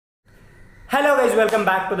Hello guys, welcome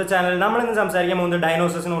back to the channel. We will talk about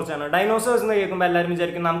dinosaurs. Dinosaurs are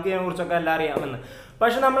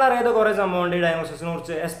dinosaurs,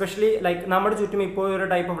 especially like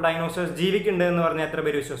type of dinosaurs.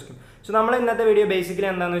 So we will basically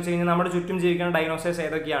dinosaurs.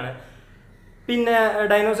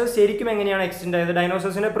 Dinosaurs extinct.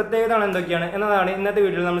 Dinosaurs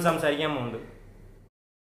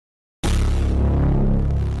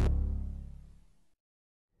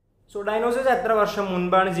So dinosaurs എത്ര വർഷം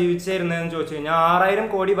മുൻപാണ് ജീവിച്ചിരുന്നതെന്ന് ചോദിച്ചു കഴിഞ്ഞാൽ 6000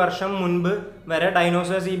 കോടി വർഷം മുൻപ് വരെ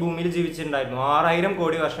dinosaurs ഈ ഭൂമിയിൽ ജീവിച്ചിട്ടുണ്ടായിരുന്നു 6000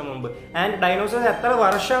 കോടി വർഷം മുൻപ് ആൻഡ് ഡൈനോസേഴ്സ് എത്ര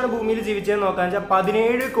വർഷമാണ് ഭൂമിയിൽ ജീവിച്ചതെന്ന് നോക്കാൻ വെച്ചാൽ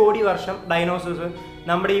 17 കോടി വർഷം ഡൈനോസേഴ്സ്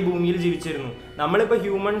നമ്മുടെ ഈ ഭൂമിയിൽ ജീവിച്ചിരുന്നു നമ്മളിപ്പോൾ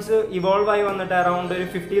ഹ്യൂമൻസ് ഇവോൾവ് ആയി വന്നിട്ട് അറൗണ്ട് ഒരു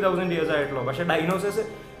 50,000 ഇയേഴ്സ് ആയിട്ടുള്ളൂ പക്ഷേ ഡൈനോസേഴ്സ്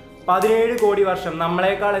 17 കോടി വർഷം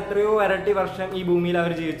നമ്മളെക്കാൾ എത്രയോ ഇരട്ടി വർഷം ഈ ഭൂമിയിൽ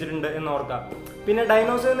അവർ ജീവിച്ചിട്ടുണ്ട് എന്ന് ഓർക്കാം പിന്നെ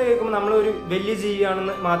ഡൈനോസർ എന്ന് കേൾക്കുമ്പോൾ നമ്മളൊരു വലിയ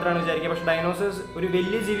ജീവിയാണെന്ന് മാത്രമാണ് വിചാരിക്കുക പക്ഷേ ഡൈനോസേഴ്സ് ഒരു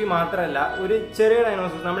വലിയ ജീവി മാത്രമല്ല ഒരു ചെറിയ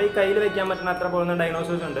ഡൈനോസേഴ്സ് നമ്മുടെ ഈ കയ്യിൽ വെക്കാൻ പറ്റുന്ന അത്ര പോകുന്ന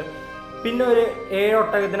ഡൈനോസേഴ്സ് ഉണ്ട് പിന്നെ ഒരു 7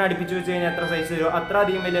 ഒട്ടകത്തിന് അടുപ്പിച്ച് വെച്ച് കഴിഞ്ഞാൽ എത്ര സൈസ് വരും അത്ര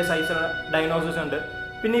അധികം വലിയ സൈസുള്ള ഡൈനോസേഴ്സ് ഉണ്ട്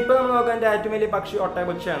പിന്നെ ഇപ്പോൾ നമ്മൾ നോക്കാൻ ഏറ്റവും വലിയ പക്ഷി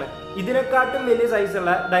ഒട്ടകപക്ഷിയാണ് ഇതിനെക്കാട്ടും വലിയ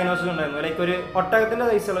സൈസുള്ള ഡൈനോസർ ഉണ്ടായിരുന്നു ലൈക്ക് ഒരു ഒട്ടകത്തിൻ്റെ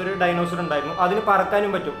സൈസുള്ള ഒരു ഡൈനോസർ ഉണ്ടായിരുന്നു അതിന്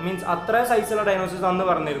പറക്കാനും പറ്റും മീൻസ് അത്ര സൈസുള്ള ഡൈനോസേഴ്സ് അന്ന്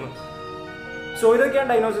പറഞ്ഞിരുന്നു സോ ഇതൊക്കെയാണ്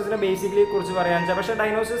ഡൈനോസേഴ്സിനെ ബേസിക്കലി കുറിച്ച് പറയാൻ വെച്ചാൽ പക്ഷേ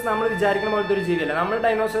ഡൈനോസേഴ്സ് നമ്മൾ വിചാരിക്കുന്ന പോലത്തെ ഒരു ജീവിയല്ല നമ്മൾ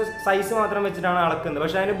ഡൈനോസേഴ്സ് സൈസ് മാത്രം വെച്ചിട്ടാണ് അളക്കുന്നത്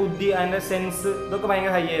പക്ഷേ അതിൻ്റെ ബുദ്ധി അതിൻ്റെ സെൻസ് ഇതൊക്കെ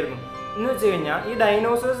ഭയങ്കര ഹൈ ആയിരുന്നു എന്ന് വെച്ച് കഴിഞ്ഞാൽ ഈ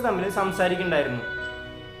ഡൈനോസേഴ്സ് തമ്മിൽ സംസാരിക്കുന്നുണ്ടായിരുന്നു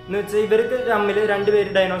എന്ന് വെച്ചാൽ ഇവർക്ക് തമ്മിൽ രണ്ടുപേര്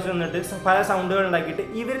ഡൈനോസർ നിന്നിട്ട് പല സൗണ്ടുകൾ ഉണ്ടാക്കിയിട്ട്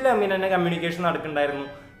ഇവരിൽ തമ്മിൽ തന്നെ കമ്മ്യൂണിക്കേഷൻ നടക്കുന്നുണ്ടായിരുന്നു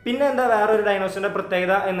പിന്നെ എന്താ വേറൊരു ഡൈനോസറിൻ്റെ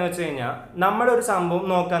പ്രത്യേകത എന്ന് വെച്ച് കഴിഞ്ഞാൽ നമ്മുടെ ഒരു സംഭവം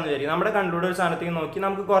നോക്കാമെന്ന് വിചാരിക്കും നമ്മുടെ കണ്ണിലൂടെ ഒരു സാധനത്തേക്ക് നോക്കി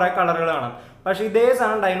നമുക്ക് കുറേ കളറുകൾ കാണാം പക്ഷേ ഇതേ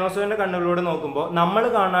സാധനം ഡൈനോസറിൻ്റെ കണ്ണുകളിലൂടെ നോക്കുമ്പോൾ നമ്മൾ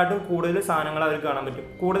കാണാനായിട്ടും കൂടുതൽ സാധനങ്ങൾ അവർക്ക് കാണാൻ പറ്റും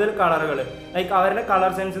കൂടുതൽ കളറുകൾ ലൈക്ക് അവരുടെ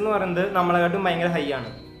കളർ സെൻസ് എന്ന് പറയുന്നത് നമ്മളെക്കാട്ടും ഭയങ്കര ഹൈ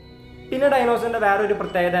ആണ് പിന്നെ ഡൈനോസറിൻ്റെ വേറൊരു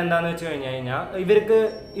പ്രത്യേകത എന്താണെന്ന് വെച്ച് കഴിഞ്ഞാൽ ഇവർക്ക്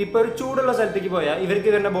ഇപ്പോൾ ഒരു ചൂടുള്ള സ്ഥലത്തേക്ക് പോയാൽ ഇവർക്ക്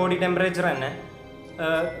ഇവരുടെ ബോഡി ടെമ്പറേച്ചർ തന്നെ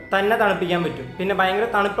തണുപ്പിക്കാൻ പറ്റും പിന്നെ ഭയങ്കര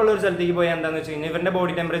തണുപ്പുള്ള ഒരു സ്ഥലത്തേക്ക് പോയാൽ എന്താണെന്ന് വെച്ച് കഴിഞ്ഞാൽ ഇവരുടെ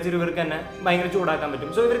ബോഡി ടെമ്പറേച്ചർ ഇവർക്ക് തന്നെ ഭയങ്കര ചൂടാക്കാൻ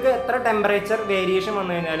പറ്റും സോ ഇവർക്ക് എത്ര ടെമ്പറേച്ചർ വേരിയേഷൻ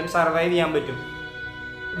വന്നു കഴിഞ്ഞാലും സർവൈവ് ചെയ്യാൻ പറ്റും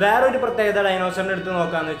വേറൊരു പ്രത്യേകത ഡൈനോസറിൻ്റെ അടുത്ത്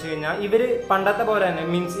നോക്കാമെന്ന് വെച്ച് കഴിഞ്ഞാൽ ഇവർ പണ്ടത്തെ പോലെ തന്നെ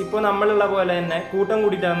മീൻസ് ഇപ്പോൾ നമ്മളുള്ള പോലെ തന്നെ കൂട്ടം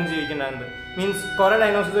കൂടിയിട്ടാണ് ജീവിക്കുന്നുണ്ടാകുന്നത് മീൻസ് കുറേ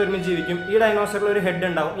ഡൈനോസേഴ്സ് ഒരുമിച്ച് ജീവിക്കും ഈ ഡൈനോസറിൽ ഒരു ഹെഡ്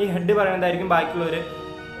ഉണ്ടാവും ഈ ഹെഡ് പറയുന്നതായിരിക്കും ബാക്കിയുള്ളവർ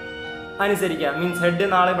അനുസരിക്കുക മീൻസ് ഹെഡ്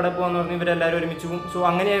നാളെ ഇവിടെ പോകുമെന്ന് പറഞ്ഞ് ഇവരെല്ലാവരും ഒരുമിച്ച് പോകും സോ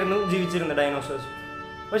അങ്ങനെയായിരുന്നു ജീവിച്ചിരുന്നത് ഡൈനോസേഴ്സ്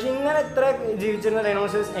പക്ഷേ ഇങ്ങനെ എത്ര ജീവിച്ചിരുന്ന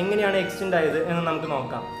ഡൈനോസേഴ്സ് എങ്ങനെയാണ് എക്സ്റ്റെൻഡ് ആയത് എന്ന് നമുക്ക്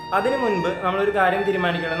നോക്കാം അതിനു മുൻപ് നമ്മളൊരു കാര്യം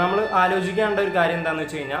തീരുമാനിക്കണം നമ്മൾ ആലോചിക്കേണ്ട ഒരു കാര്യം എന്താണെന്ന്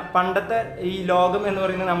വെച്ച് കഴിഞ്ഞാൽ പണ്ടത്തെ ഈ ലോകം എന്ന്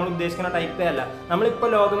പറയുന്നത് നമ്മൾ ഉദ്ദേശിക്കുന്ന ടൈപ്പേ അല്ല നമ്മളിപ്പോൾ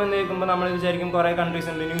ലോകം എന്ന് കേൾക്കുമ്പോൾ നമ്മൾ വിചാരിക്കും കുറേ കൺട്രീസ്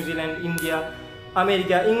ഉണ്ട് ന്യൂസിലാൻഡ് ഇന്ത്യ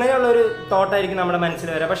അമേരിക്ക ഇങ്ങനെയുള്ളൊരു തോട്ടായിരിക്കും നമ്മുടെ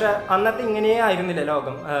മനസ്സിൽ വരിക പക്ഷേ അന്നത്തെ ഇങ്ങനെയേ ആയിരുന്നില്ല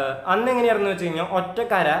ലോകം അന്ന് എങ്ങനെയായിരുന്നു വെച്ച് കഴിഞ്ഞാൽ ഒറ്റ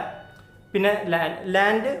കര പിന്നെ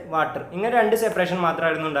ലാൻഡ് വാട്ടർ ഇങ്ങനെ 2 സെപ്പറേഷൻ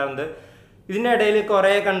മാത്രമായിരുന്നു ഉണ്ടായിരുന്നത് ഇതിൻ്റെ ഇടയിൽ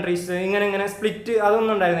കുറേ കൺട്രീസ് ഇങ്ങനെ സ്പ്ലിറ്റ്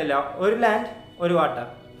അതൊന്നും ഉണ്ടായിരുന്നില്ല ഒരു ലാൻഡ് ഒരു വാട്ടർ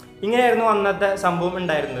ഇങ്ങനെയായിരുന്നു അന്നത്തെ സംഭവം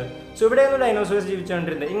ഉണ്ടായിരുന്നത് സോ ഇവിടെയൊന്നും ഡൈനോസേഴ്സ്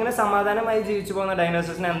ജീവിച്ചുകൊണ്ടിരുന്നത് ഇങ്ങനെ സമാധാനമായി ജീവിച്ചു പോകുന്ന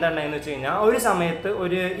ഡൈനോസേഴ്സിന് എന്താ ഉണ്ടായെന്ന് വെച്ച് കഴിഞ്ഞാൽ ഒരു സമയത്ത്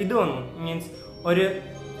ഒരു ഇത് വന്നു മീൻസ് ഒരു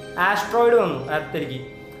ആസ്ട്രോയിഡ് വന്നു എർത്തിലേക്ക്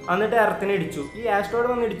എന്നിട്ട് എർത്തിനെ ഇടിച്ചു ഈ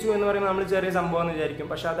ആസ്ട്രോയിഡ് വന്ന് ഇടിച്ചു എന്ന് പറയുമ്പോൾ നമ്മൾ ചെറിയ സംഭവം എന്ന് വിചാരിക്കും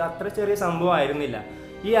പക്ഷെ അത് അത്ര ചെറിയ സംഭവം ആയിരുന്നില്ല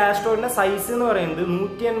ഈ ആസ്ട്രോയിഡിൻ്റെ സൈസ് എന്ന് പറയുന്നത്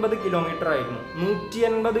 180 കിലോമീറ്റർ ആയിരുന്നു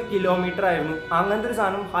 180 കിലോമീറ്റർ ആയിരുന്നു അങ്ങനത്തെ ഒരു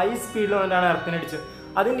സാധനം ഹൈ സ്പീഡിൽ വന്നിട്ടാണ് എർത്തിനടിച്ചത്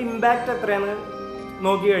അതിൻ്റെ ഇമ്പാക്റ്റ് എത്രയാണെന്ന്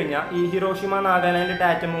നോക്കി കഴിഞ്ഞാൽ ഈ ഹിരോഷിമ നാഗാലാൻഡ്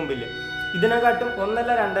ആറ്റം ബോംബിൽ ഇതിനെക്കാട്ടും 1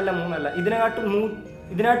 അല്ല 2 അല്ല 3 അല്ല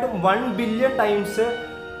ഇതിനായിട്ടും 1 ബില്യൺ ടൈംസ്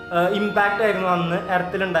ഇമ്പാക്റ്റ് ആയിരുന്നു അന്ന്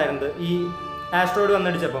എർത്തിലുണ്ടായിരുന്നത് ഈ ആസ്ട്രോയിഡ്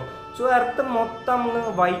വന്നിടിച്ചപ്പോൾ സോ എർത്ത് മൊത്തം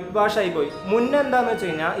വൈറ്റ് വാഷ് ആയിപ്പോയി മുന്നേ എന്താണെന്ന് വെച്ച്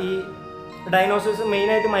കഴിഞ്ഞാൽ ഈ ഡൈനോസേഴ്സ്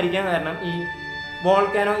മെയിനായിട്ട് മരിക്കാൻ കാരണം ഈ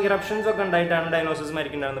വോൾക്കാനോ ഇറപ്ഷൻസ് ഒക്കെ ഉണ്ടായിട്ടാണ് ഡൈനോസേഴ്സ്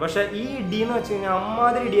മരിക്കുന്നുണ്ടായിരുന്നത് പക്ഷേ ഈ ഇടി എന്ന് വെച്ച് കഴിഞ്ഞാൽ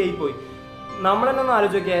അമ്മാതിരി ഇടിയായിപ്പോയി നമ്മളെന്നെ ഒന്ന്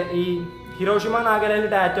ആലോചിക്കുക ഈ ഹിരോഷിമ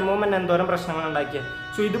നാഗാലാൻഡ് ആറ്റം ബോംബ് തന്നെ എന്തോരം പ്രശ്നങ്ങൾ ഉണ്ടാക്കിയത്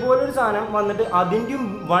സോ ഇതുപോലൊരു സാധനം വന്നിട്ട് അതിൻ്റെയും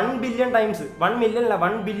 1 ബില്യൺ ടൈംസ് 1 മില്യൺ അല്ല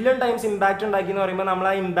 1 ബില്യൺ ടൈംസ് ഇമ്പാക്റ്റ് ഉണ്ടാക്കി എന്ന് പറയുമ്പോൾ നമ്മൾ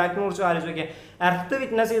ആ ഇമ്പാക്റ്റിനെ കുറിച്ച് ആലോചിക്കുക എർത്ത്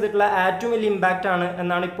വിറ്റ്നസ് ചെയ്തിട്ടുള്ള ഏറ്റവും വലിയ ഇമ്പാക്റ്റ് ആണ്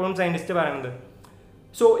എന്നാണ് ഇപ്പോഴും സയൻറ്റിസ്റ്റ് പറയുന്നത്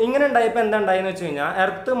സോ ഇങ്ങനെ ഉണ്ടായപ്പോൾ എന്താ ഉണ്ടായെന്ന് വെച്ച് കഴിഞ്ഞാൽ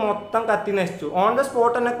എർത്ത് മൊത്തം കത്തി നശിച്ചു ഓൺ ദ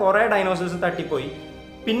സ്പോട്ട് തന്നെ കുറേ ഡൈനോസേഴ്സ് തട്ടിപ്പോയി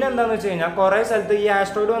പിന്നെ എന്താണെന്ന് വെച്ച് കഴിഞ്ഞാൽ കുറേ സ്ഥലത്ത് ഈ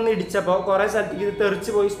ആസ്ട്രോയിഡ് വന്ന് ഇടിച്ചപ്പോൾ കുറേ സ്ഥലത്തേക്ക് ഇത്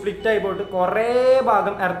തെറിച്ച് പോയി സ്പ്ലിറ്റ് ആയി പോയിട്ട് കുറേ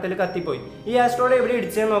ഭാഗം എർത്തിൽ കത്തിപ്പോയി ഈ ആസ്ട്രോയിഡ് എവിടെ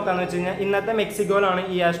ഇടിച്ചതെന്ന് നോക്കാമെന്ന് വെച്ച് കഴിഞ്ഞാൽ ഇന്നത്തെ മെക്സിക്കോയിലാണ്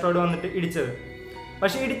ഈ ആസ്ട്രോയിഡ് വന്നിട്ട് ഇടിച്ചത്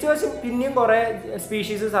പക്ഷേ ഇടിച്ചു വെച്ച് പിന്നെയും കുറേ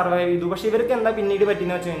സ്പീഷീസ് സർവൈവ് ചെയ്തു പക്ഷേ ഇവർക്ക് എന്താ പിന്നീട്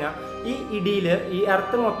പറ്റിയെന്ന് വെച്ച് കഴിഞ്ഞാൽ ഈ ഇടിയിൽ ഈ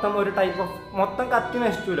എർത്ത് മൊത്തം ഒരു ടൈപ്പ് ഓഫ് മൊത്തം കത്തി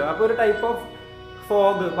നശിച്ചില്ല അപ്പോൾ ഒരു ടൈപ്പ് ഓഫ്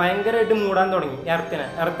ഫോഗ് ഭയങ്കരമായിട്ട് മൂടാൻ തുടങ്ങി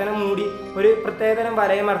എർത്തിനെ മൂടി ഒരു പ്രത്യേകതരം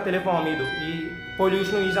വലയം എർത്തിൽ ഫോം ചെയ്തു ഈ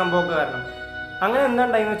പൊല്യൂഷനും ഈ സംഭവമൊക്കെ കാരണം അങ്ങനെ എന്താ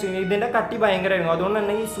ഉണ്ടായെന്ന് വെച്ച് കഴിഞ്ഞാൽ ഇതിൻ്റെ കട്ടി ഭയങ്കരമായിരുന്നു അതുകൊണ്ട്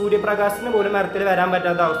തന്നെ ഈ സൂര്യപ്രകാശത്തിന് പോലും എർത്തിൽ വരാൻ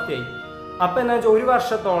പറ്റാത്ത അവസ്ഥയായി അപ്പോൾ എന്താ വെച്ചാൽ 1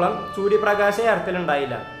 വർഷത്തോളം സൂര്യപ്രകാശം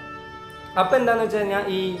എർത്തിലുണ്ടായില്ല അപ്പോൾ എന്താണെന്ന് വെച്ച് കഴിഞ്ഞാൽ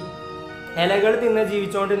ഈ ഇലകൾ തിന്ന്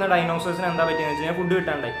ജീവിച്ചുകൊണ്ടിരുന്ന ഡൈനോസേഴ്സിന് എന്താ പറ്റിയെന്ന് വെച്ച് കഴിഞ്ഞാൽ ഫുഡ്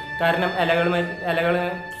കിട്ടാണ്ടായി. കാരണം ഇലകൾ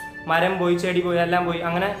മരം പോയി, ചെടി പോയി, എല്ലാം പോയി.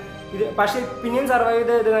 അങ്ങനെ ഇത് പക്ഷേ പിന്നെയും സർവൈവ്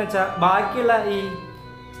ചെയ്തതെന്ന് വെച്ചാൽ ബാക്കിയുള്ള ഈ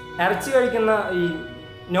ഇറച്ചി കഴിക്കുന്ന ഈ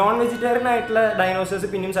നോൺ വെജിറ്റേറിയൻ ആയിട്ടുള്ള ഡൈനോസേഴ്സ്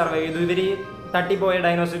പിന്നെയും സർവൈവ് ചെയ്തു. ഇവർ തട്ടിപ്പോയ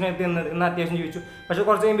ഡൈനോസേഴ്സിനെ ഇന്ന് അത്യാവശ്യം ജീവിച്ചു. പക്ഷേ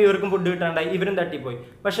കുറച്ച് കഴിയുമ്പോൾ ഇവർക്കും ഫുഡ് കിട്ടാണ്ടായി, ഇവരും തട്ടിപ്പോയി.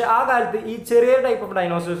 പക്ഷേ ആ കാലത്ത് ഈ ചെറിയ ടൈപ്പ് ഓഫ്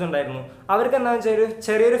ഡൈനോസേഴ്സ് ഉണ്ടായിരുന്നു. അവർക്ക് എന്താണെന്ന് വെച്ചാൽ ഒരു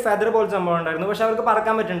ചെറിയൊരു ഫെദർ പോലത്തെ സംഭവം ഉണ്ടായിരുന്നു. പക്ഷെ അവർക്ക്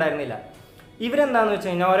പറക്കാൻ പറ്റുന്നുണ്ടായിരുന്നില്ല. ഇവരെന്താണെന്ന് വെച്ച്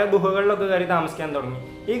കഴിഞ്ഞാൽ ഓരോ ഗുഹകളിലൊക്കെ കയറി താമസിക്കാൻ തുടങ്ങി.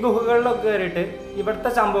 ഈ ഗുഹകളിലൊക്കെ കയറിയിട്ട് ഇവിടുത്തെ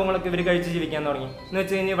സംഭവങ്ങളൊക്കെ ഇവർ കഴിച്ച് ജീവിക്കാൻ തുടങ്ങി. എന്ന്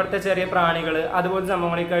വെച്ച് കഴിഞ്ഞാൽ ഇവിടുത്തെ ചെറിയ പ്രാണികൾ അതുപോലത്തെ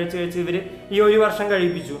സംഭവങ്ങളൊക്കെ കഴിച്ച് ഇവർ ഈ 1 വർഷം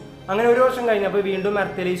കഴിപ്പിച്ചു. അങ്ങനെ 1 വർഷം കഴിഞ്ഞപ്പോൾ വീണ്ടും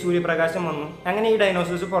എർത്തിൽ ഈ സൂര്യപ്രകാശം വന്നു. അങ്ങനെ ഈ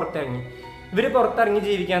ഡൈനോസേഴ്സ് പുറത്തിറങ്ങി. ഇവർ പുറത്തിറങ്ങി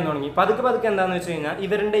ജീവിക്കാൻ തുടങ്ങി. പതുക്കെ എന്താണെന്ന് വെച്ച് കഴിഞ്ഞാൽ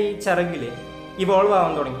ഇവരുടെ ഈ ചിറകിൽ ഇവോൾവ്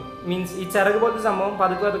ആവാൻ തുടങ്ങി. മീൻസ് ഈ ചിറക് പോലത്തെ സംഭവം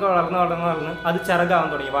പതുക്കെ വളർന്ന് അത് ചിറകാവാൻ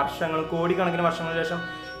തുടങ്ങി. കോടിക്കണക്കിന് വർഷങ്ങൾക്ക് ശേഷം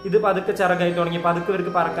ഇത് പതുക്കെ ചിറകായി തുടങ്ങി. പതുക്കെ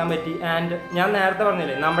ഇവർക്ക് പറക്കാൻ പറ്റി. ആൻഡ് ഞാൻ നേരത്തെ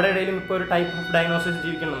പറഞ്ഞില്ലേ, നമ്മുടെ ഇടയിലും ഇപ്പോൾ ഒരു ടൈപ്പ് ഓഫ് ഡൈനോസേഴ്സ്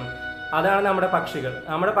ജീവിക്കണമെന്ന്. അതാണ് നമ്മുടെ പക്ഷികൾ.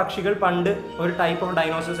 നമ്മുടെ പക്ഷികൾ പണ്ട് ഒരു ടൈപ്പ് ഓഫ്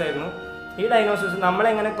ഡൈനോസേഴ്സ് ആയിരുന്നു. ഈ ഡൈനോസേഴ്സ്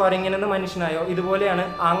നമ്മളെങ്ങനെ കുരങ്ങനെന്ന് മനുഷ്യനായോ ഇതുപോലെയാണ്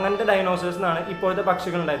അങ്ങനത്തെ ഡൈനോസേഴ്സ് എന്നാണ് ഇപ്പോഴത്തെ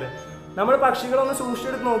പക്ഷികൾ ഉണ്ടായത്. നമ്മൾ പക്ഷികളൊന്ന്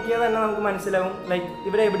സൂക്ഷിച്ചെടുത്ത് നോക്കിയാൽ തന്നെ നമുക്ക് മനസ്സിലാവും, ലൈക്ക്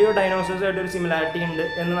ഇവിടെ എവിടെയോ ഡൈനോസേഴ്സ് ആയിട്ട് ഒരു സിമിലാരിറ്റി ഉണ്ട്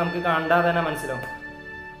എന്ന് നമുക്ക് കണ്ടാൽ തന്നെ മനസ്സിലാവും.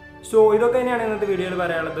 സോ ഇതൊക്കെ തന്നെയാണ് ഇന്നത്തെ വീഡിയോയിൽ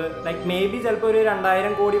പറയാനുള്ളത്. ലൈക്ക് മേ ബി ചിലപ്പോൾ ഒരു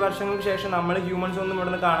 2000 കോടി വർഷങ്ങൾക്ക് ശേഷം നമ്മൾ ഹ്യൂമൻസ് ഒന്നും ഇവിടെ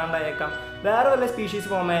നിന്ന് കാണാണ്ടായേക്കാം. വേറെ വല്ല സ്പീഷീസ്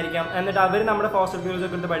ഫോം ആയിരിക്കാം. എന്നിട്ട് അവർ നമ്മുടെ ഫോസിൽ ഫ്യൂൽസ്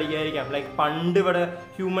ഒക്കെ എടുത്ത് പഠിക്കായിരിക്കാം. ലൈക്ക് പണ്ട് ഇവിടെ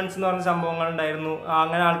ഹ്യൂമൻസ് എന്ന് പറഞ്ഞ സംഭവങ്ങളുണ്ടായിരുന്നു,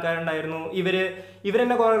 അങ്ങനെ ആൾക്കാരുണ്ടായിരുന്നു.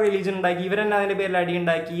 ഇവരെന്നെ കുറേ റിലീജിയൻ ഉണ്ടാക്കി, ഇവരെന്നെ അതിൻ്റെ പേരിൽ അടി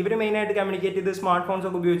ഉണ്ടാക്കി, ഇവർ മെയിനായിട്ട് കമ്മ്യൂണിക്കേറ്റ് ചെയ്ത് സ്മാർട്ട് ഫോൺസ്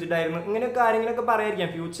ഒക്കെ ഉപയോഗിച്ചിട്ടായിരുന്നു. ഇങ്ങനെയൊക്കെ കാര്യങ്ങളൊക്കെ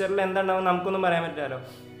പറയായിരിക്കാം. ഫ്യൂച്ചറിൽ എന്താണ്ടാവും നമുക്കൊന്നും പറയാൻ പറ്റില്ലല്ലോ.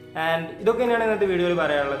 ആൻഡ് ഇതൊക്കെ തന്നെയാണ് ഇന്നത്തെ വീഡിയോയിൽ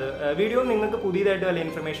പറയാനുള്ളത്. വീഡിയോ നിങ്ങൾക്ക് പുതിയതായിട്ട് വല്ല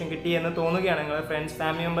ഇൻഫർമേഷൻ കിട്ടി എന്ന് തോന്നുകയാണെങ്കിൽ നിങ്ങളുടെ ഫ്രണ്ട്സ്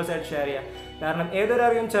ഫാമിലി മെമ്പേഴ്സായിട്ട് ഷെയർ ചെയ്യുക. കാരണം ഏതൊരു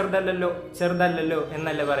അറിവും ചെറുതല്ലല്ലോ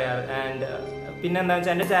എന്നല്ലേ പറയാറ്. ആൻഡ് പിന്നെ എന്താണെന്ന്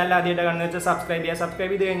വെച്ചാൽ എൻ്റെ ചാനൽ ആദ്യമായിട്ട് കാണുന്നത് വെച്ചാൽ സബ്സ്ക്രൈബ്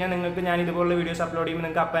ചെയ്ത് കഴിഞ്ഞാൽ നിങ്ങൾക്ക് ഞാൻ ഇതുപോലുള്ള വീഡിയോസ് അപ്ലോഡ് ചെയ്യുമ്പോൾ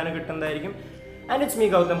നിങ്ങൾക്ക് അപ്പാന് കിട്ടുന്നതായിരിക്കും. And it's me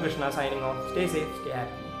Gautam Krishna signing off. Stay safe, stay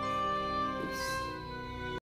happy.